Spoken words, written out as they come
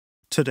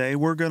Today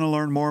we're going to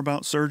learn more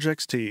about Surge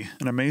XT,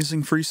 an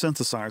amazing free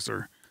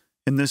synthesizer.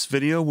 In this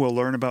video we'll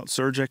learn about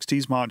Surge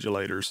XT's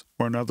modulators,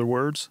 or in other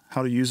words,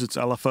 how to use its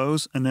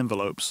LFOs and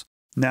envelopes.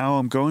 Now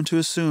I'm going to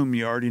assume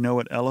you already know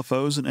what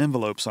LFOs and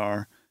envelopes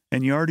are,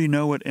 and you already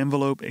know what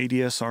envelope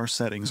ADSR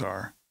settings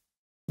are.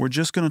 We're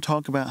just going to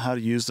talk about how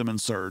to use them in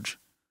Surge.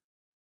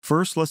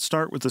 First, let's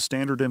start with the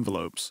standard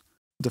envelopes.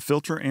 The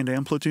filter and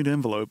amplitude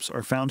envelopes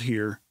are found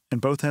here,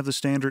 and both have the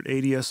standard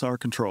ADSR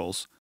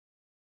controls.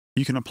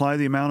 You can apply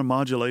the amount of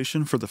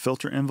modulation for the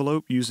filter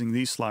envelope using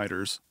these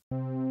sliders.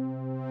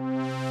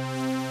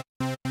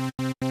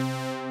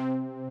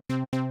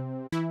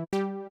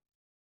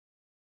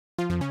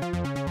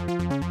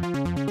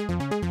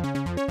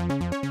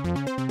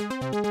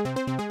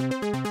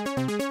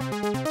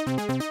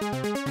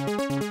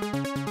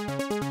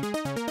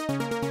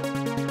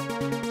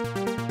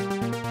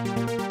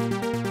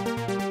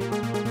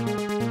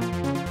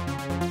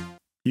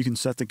 You can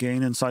set the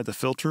gain inside the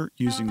filter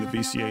using the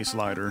VCA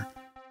slider.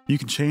 You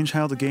can change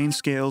how the gain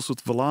scales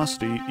with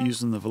velocity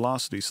using the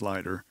velocity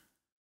slider.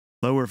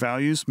 Lower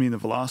values mean the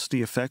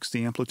velocity affects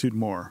the amplitude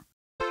more.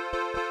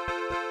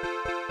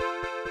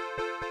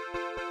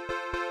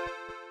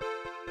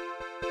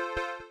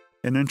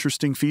 An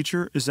interesting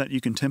feature is that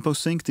you can tempo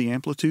sync the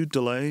amplitude,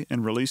 delay,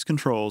 and release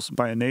controls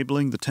by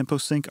enabling the tempo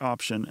sync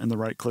option in the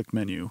right-click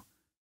menu.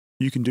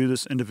 You can do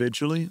this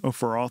individually or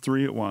for all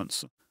three at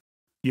once.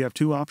 You have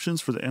two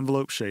options for the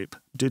envelope shape,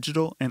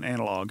 digital and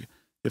analog.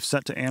 If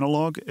set to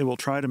analog, it will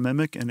try to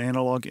mimic an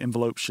analog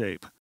envelope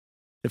shape.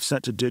 If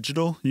set to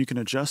digital, you can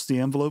adjust the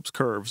envelope's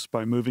curves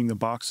by moving the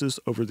boxes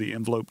over the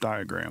envelope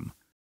diagram.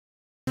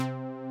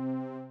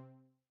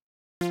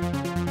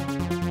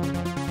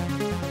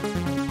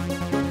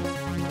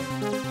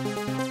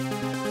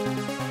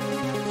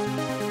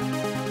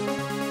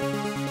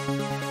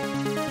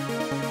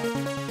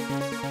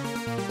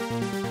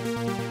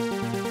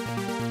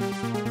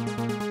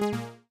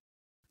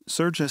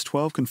 Surge has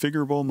 12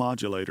 configurable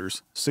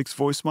modulators, 6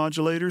 voice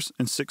modulators,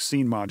 and 6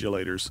 scene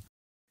modulators.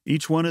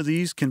 Each one of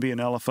these can be an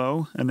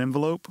LFO, an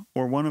envelope,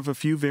 or one of a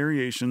few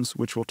variations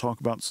which we'll talk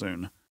about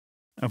soon.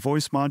 A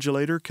voice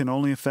modulator can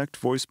only affect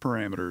voice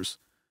parameters.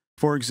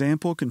 For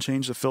example, can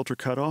change the filter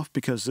cutoff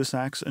because this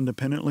acts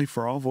independently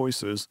for all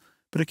voices,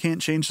 but it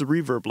can't change the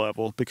reverb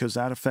level because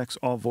that affects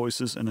all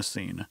voices in a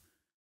scene.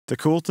 The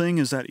cool thing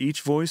is that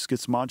each voice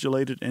gets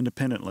modulated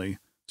independently,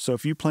 so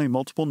if you play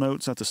multiple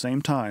notes at the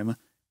same time,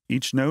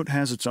 each note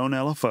has its own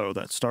LFO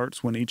that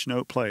starts when each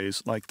note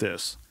plays, like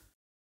this.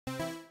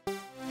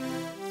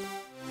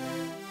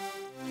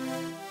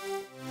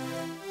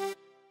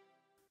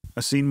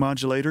 A scene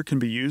modulator can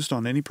be used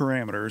on any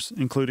parameters,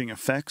 including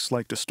effects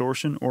like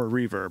distortion or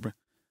reverb.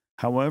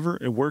 However,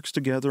 it works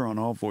together on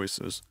all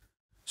voices.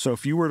 So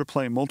if you were to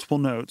play multiple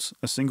notes,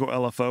 a single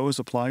LFO is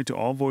applied to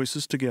all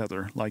voices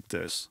together, like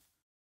this.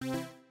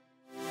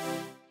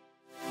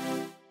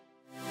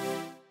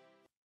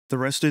 The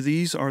rest of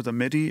these are the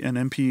MIDI and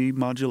MPE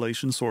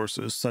modulation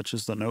sources, such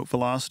as the note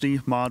velocity,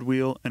 mod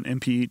wheel, and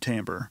MPE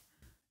timbre.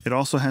 It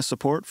also has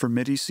support for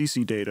MIDI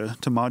CC data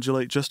to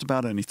modulate just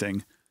about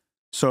anything.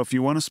 So if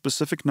you want a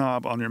specific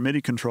knob on your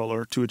MIDI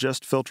controller to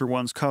adjust filter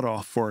 1's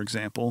cutoff, for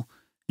example,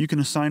 you can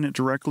assign it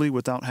directly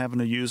without having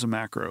to use a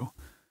macro.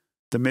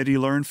 The MIDI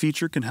Learn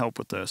feature can help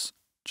with this.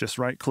 Just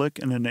right-click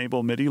and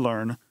enable MIDI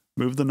Learn,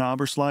 move the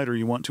knob or slider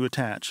you want to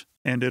attach,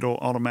 and it'll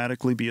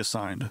automatically be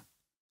assigned.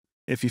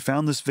 If you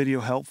found this video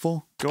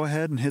helpful, go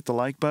ahead and hit the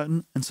like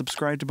button and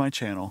subscribe to my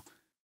channel.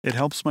 It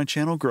helps my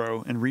channel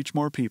grow and reach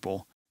more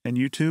people, and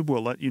YouTube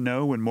will let you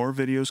know when more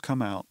videos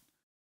come out.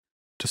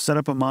 To set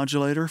up a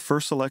modulator,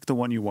 first select the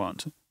one you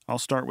want. I'll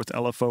start with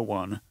LFO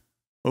 1.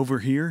 Over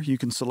here, you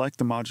can select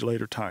the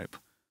modulator type.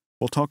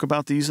 We'll talk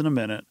about these in a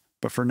minute,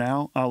 but for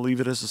now, I'll leave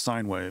it as a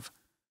sine wave.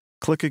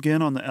 Click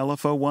again on the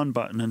LFO 1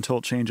 button until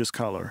it changes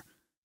color.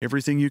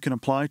 Everything you can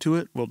apply to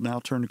it will now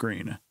turn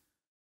green.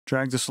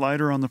 Drag the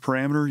slider on the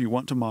parameter you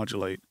want to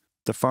modulate.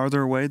 The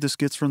farther away this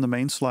gets from the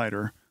main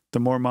slider, the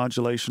more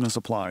modulation is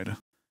applied.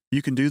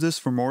 You can do this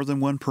for more than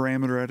one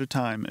parameter at a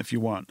time if you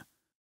want.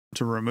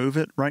 To remove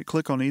it,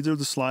 right-click on either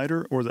the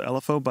slider or the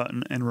LFO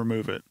button and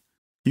remove it.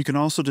 You can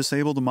also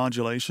disable the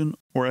modulation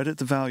or edit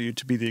the value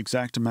to be the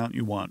exact amount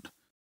you want.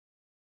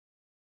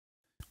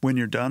 When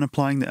you're done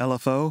applying the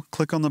LFO,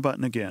 click on the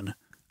button again.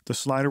 The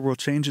slider will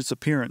change its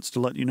appearance to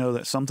let you know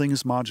that something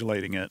is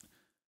modulating it.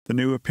 The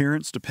new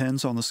appearance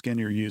depends on the skin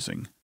you're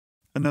using.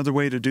 Another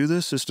way to do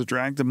this is to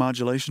drag the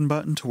modulation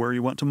button to where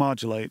you want to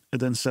modulate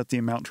and then set the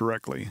amount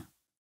directly.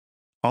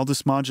 All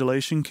this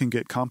modulation can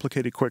get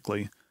complicated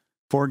quickly.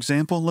 For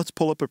example, let's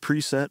pull up a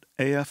preset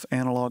AF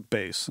analog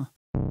bass.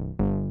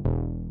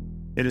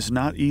 It is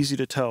not easy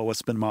to tell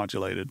what's been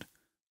modulated.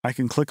 I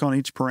can click on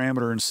each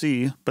parameter and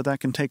see, but that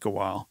can take a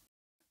while.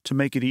 To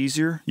make it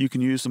easier, you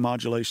can use the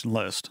modulation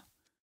list.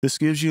 This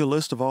gives you a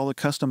list of all the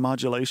custom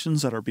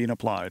modulations that are being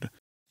applied.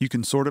 You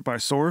can sort it by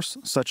source,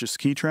 such as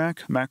key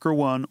track, macro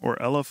 1, or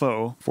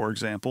LFO, for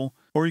example,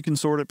 or you can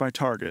sort it by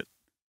target.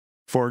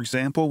 For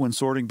example, when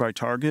sorting by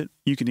target,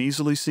 you can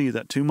easily see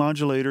that two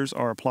modulators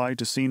are applied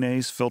to Scene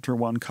A's filter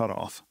 1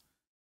 cutoff.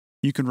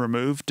 You can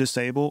remove,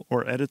 disable,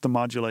 or edit the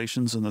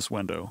modulations in this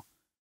window.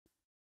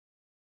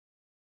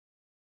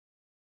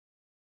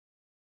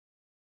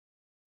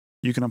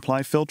 You can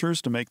apply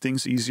filters to make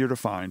things easier to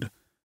find.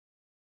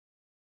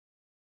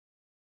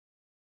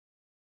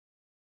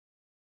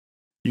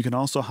 You can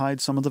also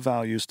hide some of the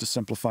values to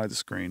simplify the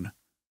screen.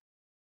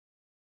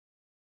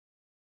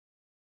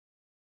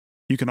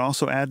 You can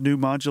also add new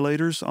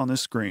modulators on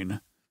this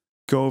screen.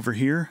 Go over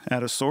here,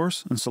 add a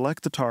source, and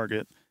select the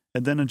target,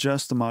 and then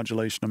adjust the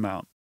modulation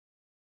amount.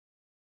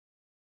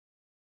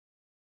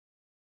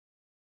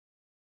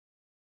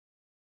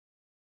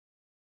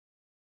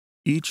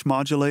 Each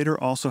modulator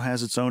also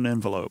has its own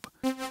envelope.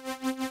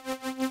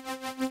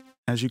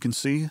 As you can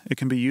see, it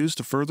can be used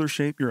to further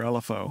shape your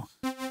LFO.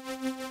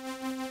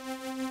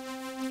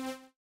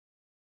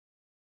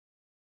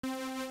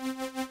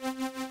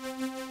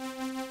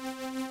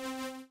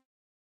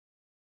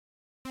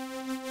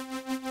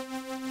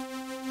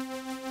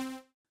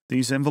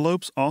 These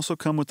envelopes also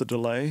come with a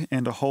delay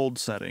and a hold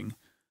setting.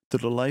 The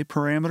delay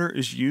parameter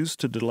is used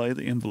to delay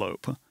the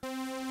envelope.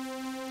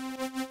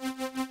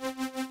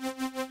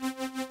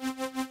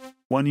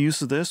 One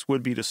use of this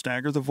would be to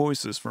stagger the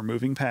voices for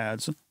moving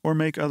pads or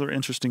make other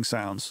interesting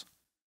sounds.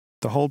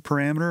 The hold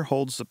parameter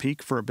holds the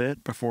peak for a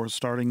bit before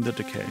starting the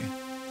decay.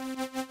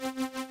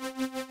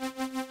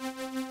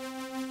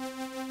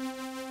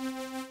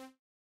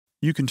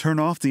 You can turn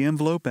off the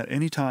envelope at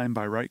any time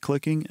by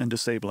right-clicking and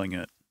disabling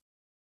it.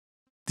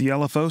 The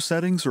LFO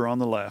settings are on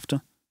the left.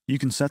 You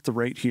can set the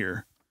rate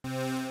here.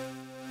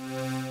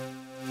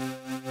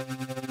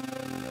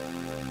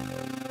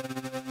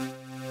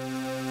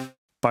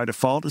 By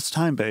default, it's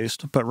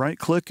time-based, but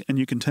right-click and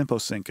you can tempo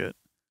sync it.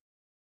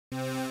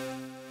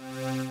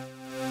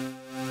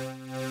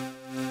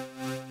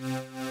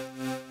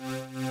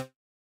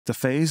 The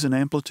phase and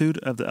amplitude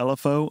of the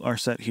LFO are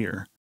set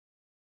here.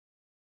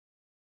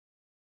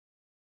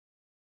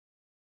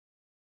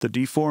 The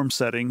deform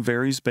setting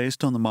varies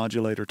based on the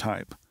modulator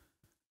type.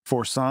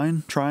 For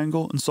sine,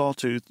 triangle, and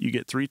sawtooth, you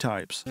get 3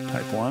 types.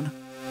 Type 1,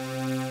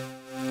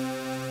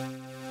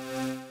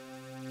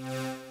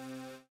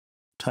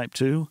 Type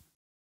 2,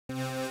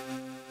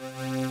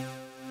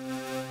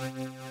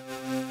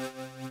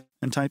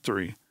 and Type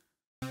 3.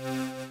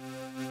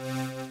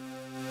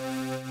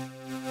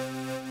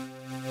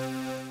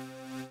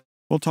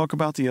 We'll talk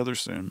about the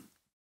others soon.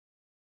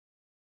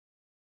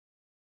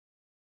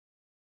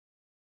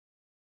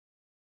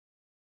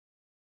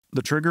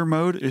 The trigger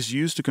mode is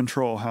used to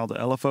control how the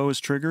LFO is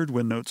triggered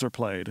when notes are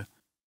played.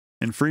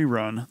 In free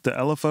run, the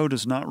LFO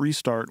does not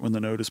restart when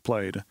the note is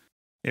played.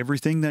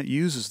 Everything that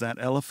uses that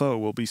LFO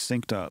will be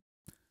synced up.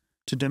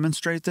 To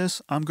demonstrate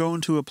this, I'm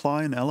going to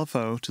apply an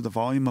LFO to the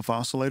volume of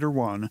oscillator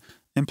 1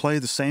 and play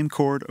the same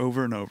chord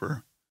over and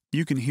over.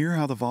 You can hear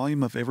how the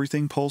volume of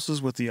everything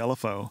pulses with the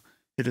LFO.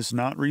 It does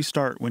not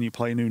restart when you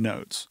play new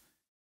notes.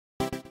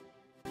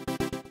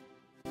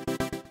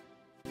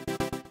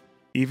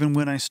 Even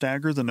when I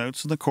stagger the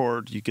notes of the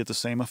chord, you get the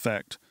same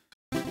effect.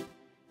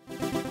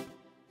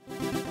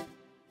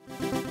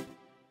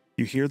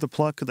 You hear the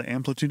pluck of the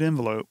amplitude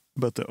envelope,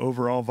 but the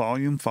overall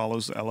volume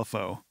follows the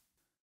LFO.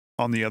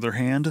 On the other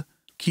hand,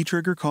 key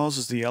trigger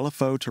causes the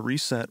LFO to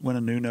reset when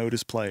a new note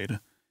is played.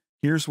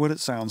 Here's what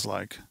it sounds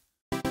like.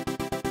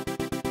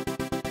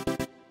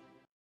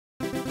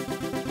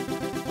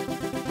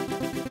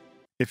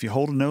 If you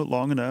hold a note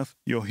long enough,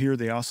 you'll hear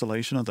the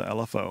oscillation of the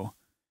LFO.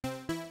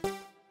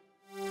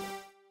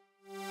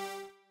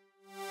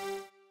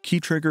 Key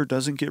trigger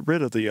doesn't get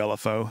rid of the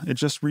LFO, it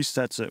just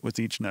resets it with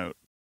each note.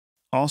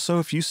 Also,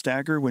 if you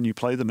stagger when you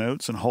play the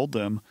notes and hold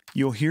them,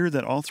 you'll hear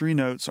that all 3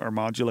 notes are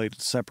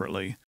modulated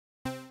separately.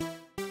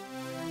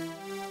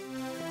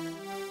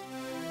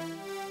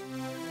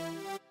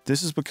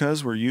 This is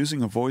because we're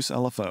using a voice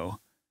LFO.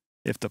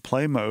 If the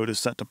play mode is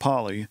set to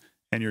poly,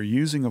 and you're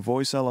using a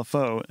voice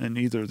LFO in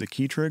either the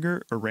key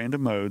trigger or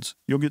random modes,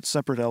 you'll get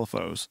separate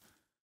LFOs.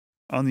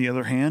 On the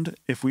other hand,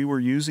 if we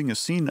were using a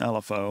scene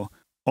LFO,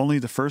 only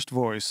the first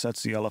voice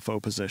sets the LFO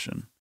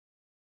position.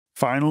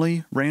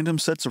 Finally, random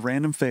sets a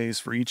random phase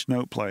for each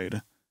note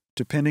played.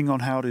 Depending on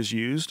how it is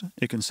used,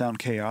 it can sound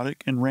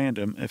chaotic and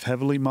random if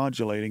heavily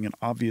modulating an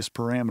obvious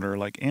parameter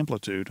like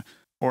amplitude,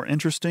 or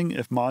interesting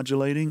if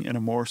modulating in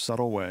a more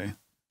subtle way.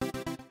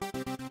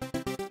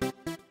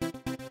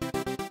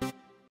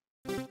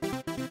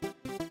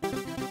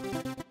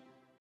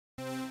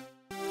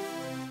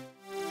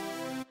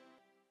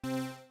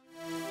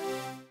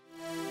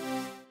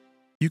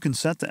 You can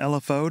set the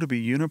LFO to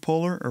be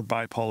unipolar or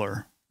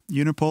bipolar.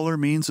 Unipolar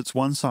means it's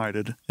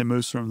one-sided. It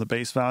moves from the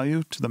base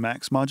value to the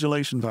max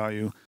modulation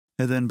value,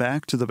 and then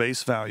back to the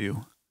base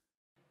value.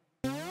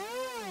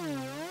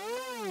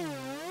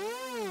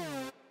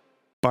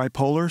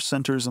 Bipolar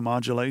centers the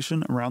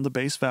modulation around the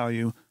base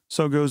value,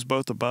 so it goes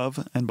both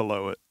above and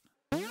below it.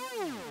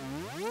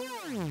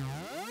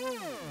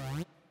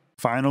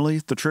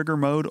 Finally, the trigger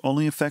mode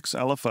only affects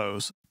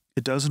LFOs.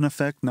 It doesn't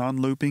affect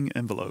non-looping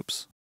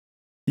envelopes.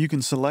 You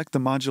can select the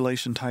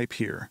modulation type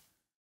here.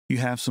 You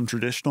have some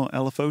traditional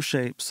LFO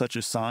shapes such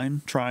as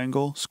sine,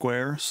 triangle,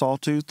 square,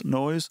 sawtooth,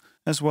 noise,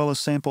 as well as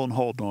sample and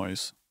hold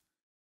noise.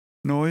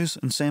 Noise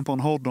and sample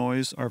and hold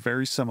noise are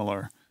very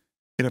similar.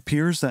 It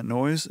appears that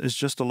noise is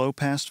just a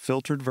low-pass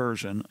filtered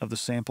version of the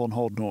sample and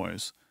hold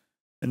noise.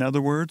 In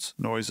other words,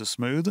 noise is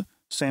smooth,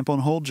 sample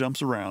and hold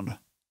jumps around.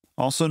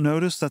 Also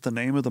notice that the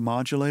name of the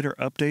modulator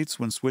updates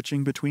when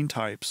switching between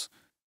types.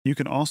 You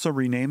can also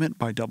rename it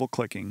by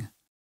double-clicking.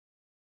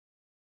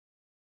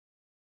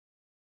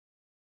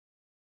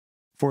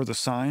 For the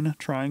sine,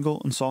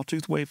 triangle, and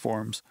sawtooth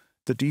waveforms,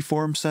 the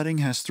deform setting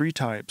has 3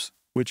 types,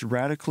 which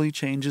radically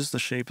changes the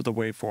shape of the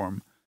waveform.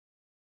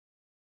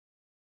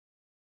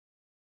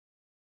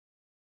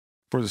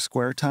 For the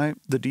square type,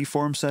 the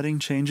deform setting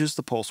changes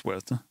the pulse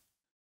width.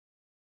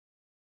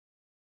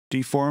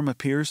 Deform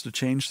appears to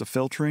change the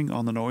filtering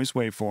on the noise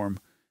waveform.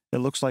 It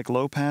looks like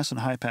low-pass and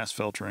high-pass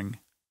filtering.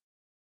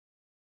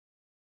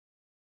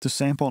 The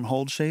sample and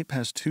hold shape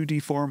has 2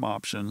 deform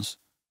options.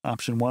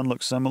 Option 1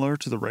 looks similar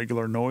to the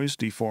regular noise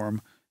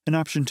deform, and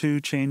Option 2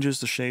 changes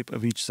the shape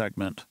of each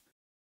segment.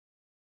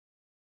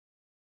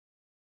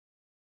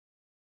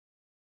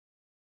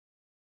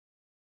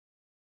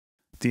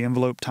 The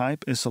envelope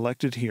type is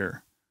selected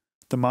here.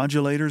 The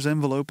modulator's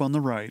envelope on the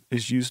right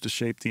is used to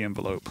shape the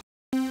envelope.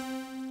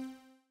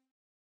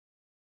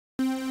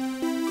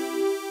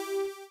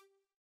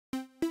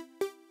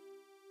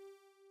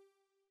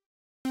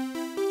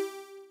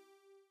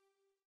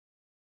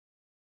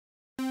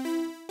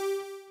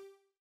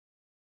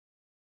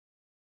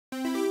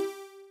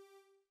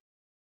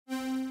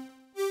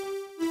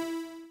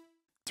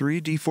 Three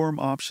deform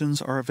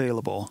options are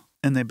available,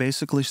 and they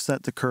basically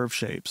set the curve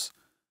shapes.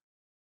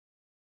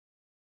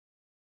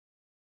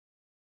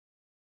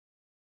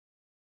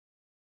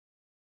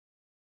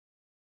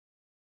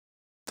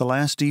 The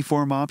last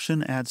deform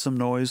option adds some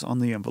noise on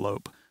the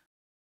envelope.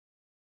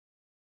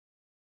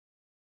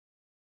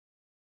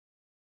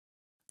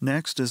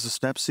 Next is the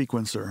step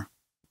sequencer.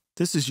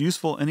 This is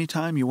useful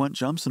anytime you want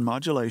jumps in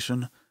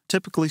modulation,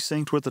 typically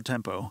synced with the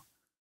tempo.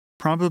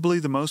 Probably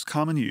the most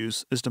common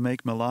use is to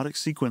make melodic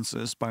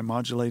sequences by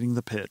modulating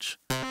the pitch.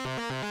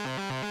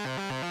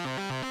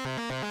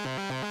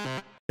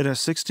 It has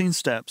 16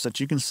 steps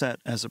that you can set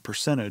as a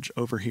percentage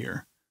over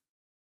here.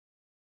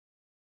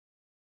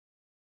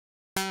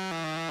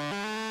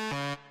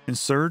 In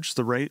surge,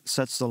 the rate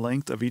sets the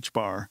length of each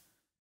bar.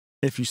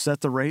 If you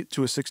set the rate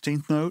to a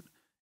 16th note,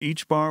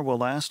 each bar will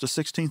last a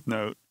 16th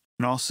note,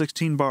 and all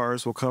 16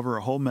 bars will cover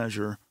a whole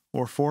measure,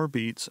 or 4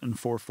 beats in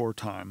 4/4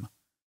 time.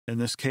 In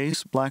this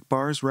case, black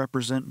bars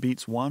represent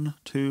beats 1,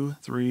 2,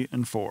 3,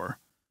 and 4.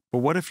 But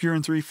what if you're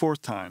in 3/4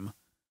 time?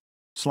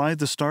 Slide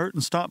the start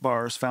and stop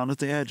bars found at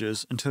the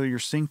edges until you're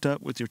synced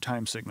up with your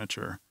time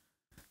signature.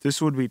 This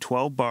would be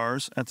 12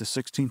 bars at the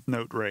 16th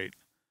note rate.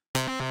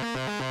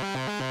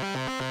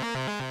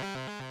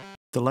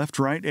 The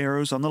left-right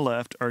arrows on the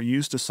left are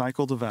used to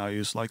cycle the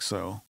values like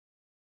so.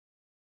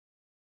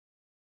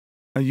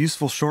 A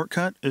useful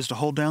shortcut is to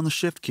hold down the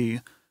Shift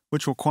key,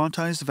 which will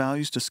quantize the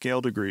values to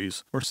scale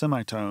degrees, or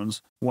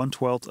semitones,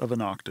 1/12 of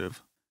an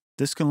octave.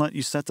 This can let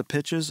you set the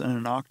pitches in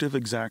an octave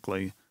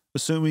exactly,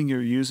 assuming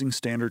you're using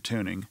standard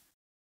tuning.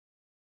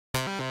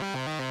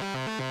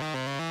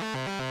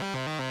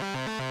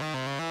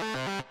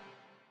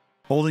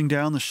 Holding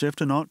down the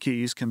Shift and Alt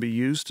keys can be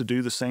used to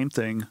do the same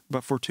thing,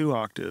 but for 2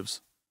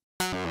 octaves.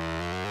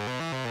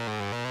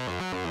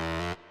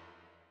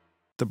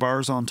 The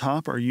bars on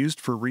top are used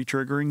for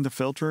retriggering the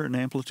filter and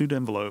amplitude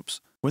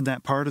envelopes when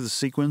that part of the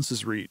sequence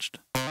is reached.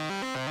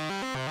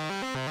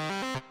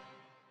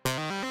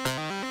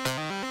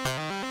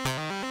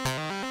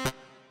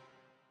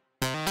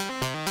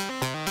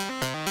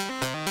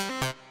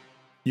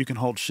 You can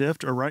hold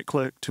Shift or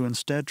right-click to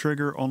instead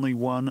trigger only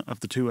one of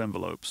the 2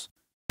 envelopes.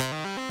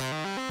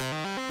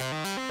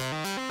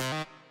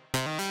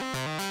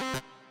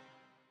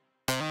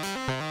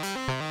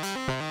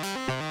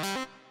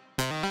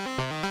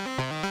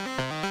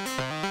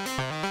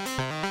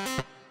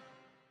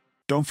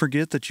 Don't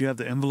forget that you have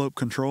the envelope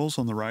controls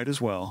on the right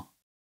as well.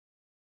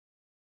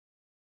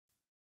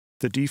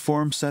 The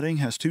deform setting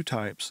has 2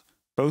 types,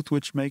 both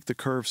which make the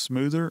curve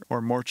smoother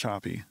or more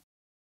choppy.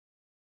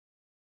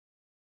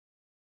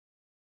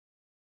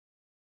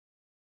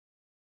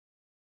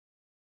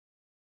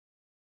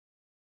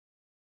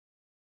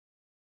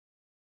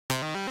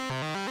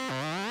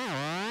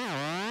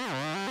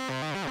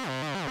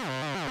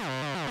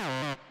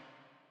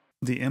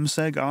 The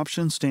MSEG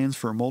option stands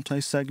for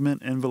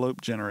Multi-Segment Envelope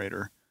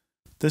Generator.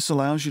 This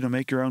allows you to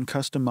make your own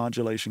custom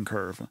modulation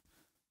curve.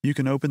 You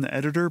can open the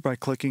editor by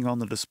clicking on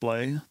the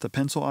display, the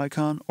pencil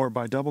icon, or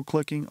by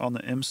double-clicking on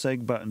the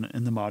MSEG button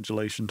in the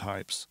modulation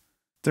types.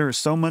 There is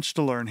so much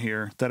to learn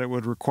here that it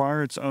would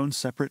require its own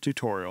separate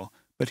tutorial,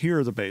 but here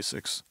are the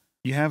basics.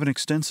 You have an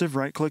extensive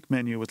right-click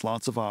menu with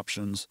lots of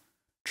options.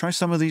 Try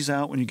some of these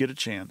out when you get a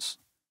chance.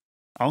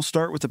 I'll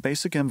start with the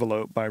basic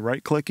envelope by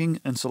right-clicking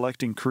and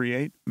selecting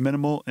Create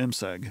Minimal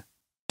MSEG.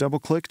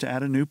 Double-click to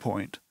add a new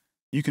point.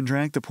 You can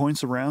drag the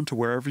points around to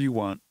wherever you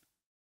want.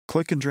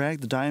 Click and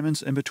drag the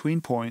diamonds in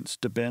between points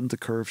to bend the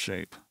curve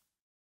shape.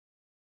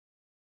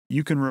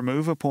 You can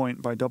remove a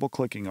point by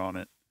double-clicking on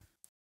it.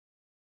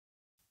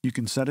 You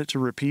can set it to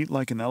repeat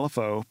like an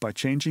LFO by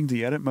changing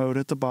the edit mode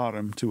at the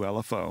bottom to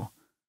LFO.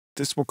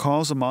 This will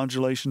cause a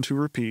modulation to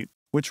repeat,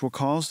 which will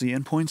cause the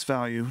endpoint's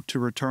value to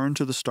return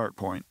to the start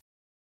point.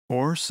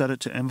 Or set it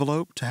to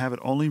envelope to have it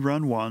only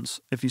run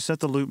once if you set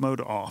the loop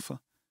mode off.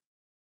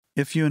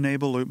 If you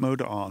enable loop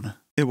mode on,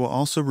 it will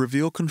also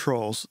reveal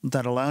controls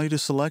that allow you to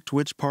select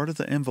which part of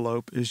the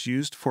envelope is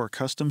used for a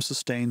custom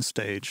sustain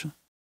stage.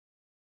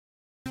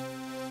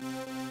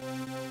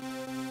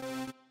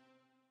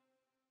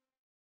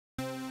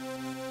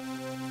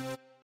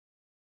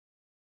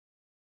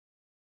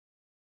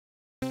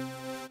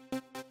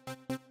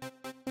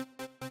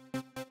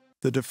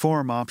 The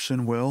deform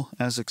option will,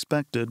 as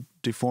expected,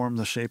 deform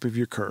the shape of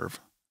your curve.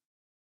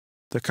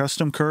 The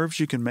custom curves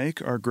you can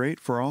make are great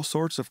for all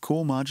sorts of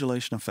cool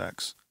modulation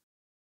effects.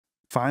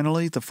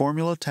 Finally, the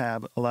Formula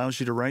tab allows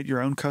you to write your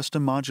own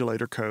custom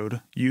modulator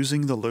code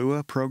using the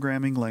Lua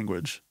programming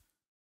language.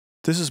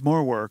 This is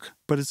more work,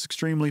 but it's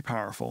extremely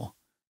powerful.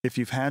 If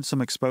you've had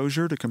some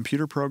exposure to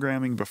computer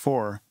programming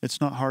before, it's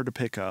not hard to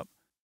pick up.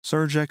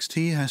 Surge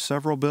XT has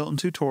several built-in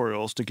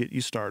tutorials to get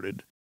you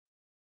started.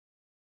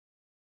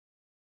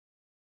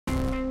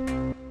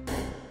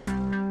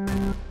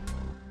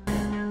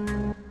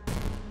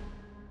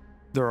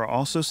 There are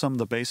also some of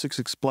the basics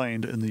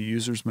explained in the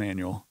user's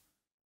manual.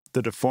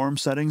 The deform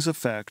settings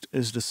effect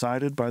is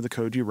decided by the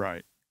code you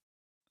write.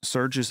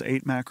 Surge's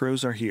 8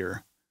 macros are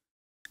here.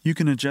 You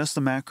can adjust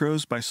the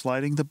macros by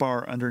sliding the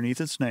bar underneath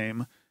its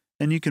name,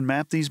 and you can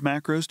map these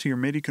macros to your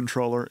MIDI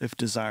controller if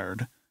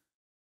desired.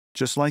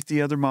 Just like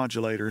the other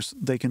modulators,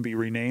 they can be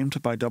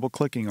renamed by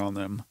double-clicking on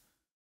them.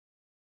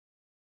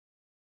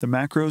 The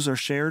macros are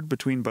shared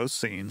between both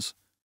scenes.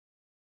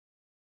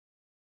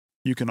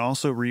 You can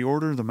also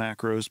reorder the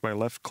macros by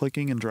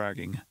left-clicking and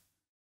dragging.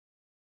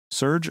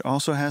 Surge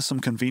also has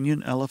some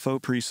convenient LFO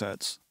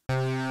presets.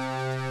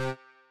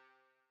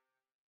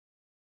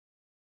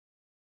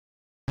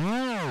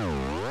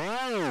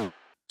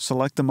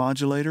 Select the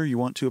modulator you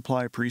want to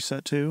apply a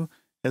preset to,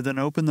 and then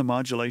open the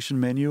modulation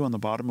menu on the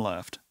bottom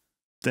left.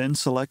 Then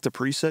select the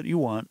preset you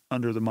want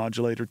under the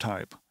modulator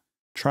type.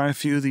 Try a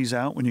few of these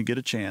out when you get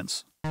a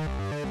chance.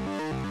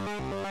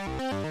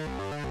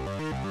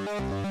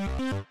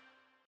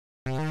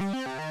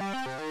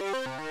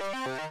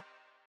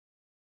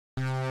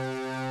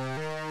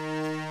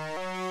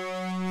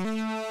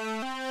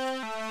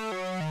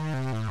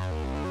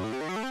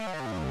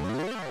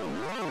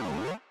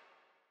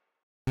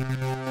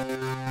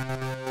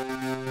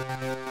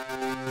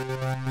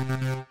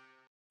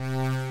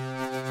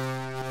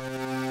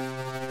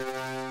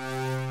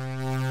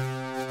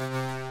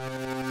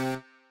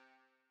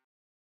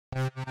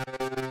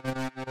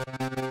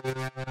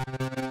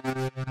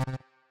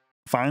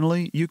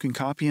 Finally, you can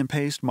copy and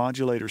paste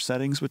modulator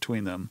settings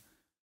between them.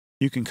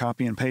 You can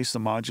copy and paste the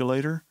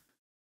modulator,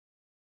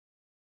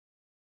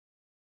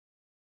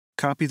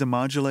 copy the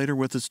modulator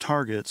with its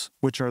targets,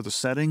 which are the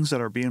settings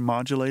that are being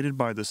modulated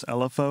by this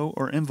LFO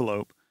or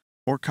envelope,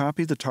 or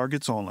copy the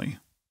targets only.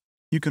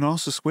 You can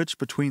also switch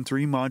between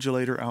 3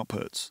 modulator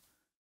outputs.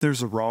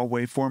 There's a raw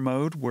waveform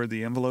mode where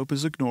the envelope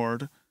is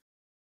ignored,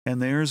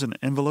 and there's an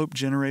envelope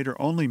generator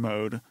only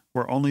mode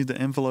where only the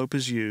envelope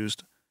is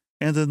used,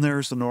 and then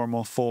there's the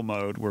normal full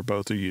mode where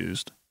both are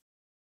used.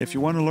 If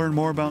you want to learn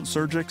more about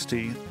Surge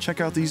XT,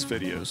 check out these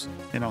videos,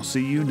 and I'll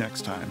see you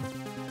next time.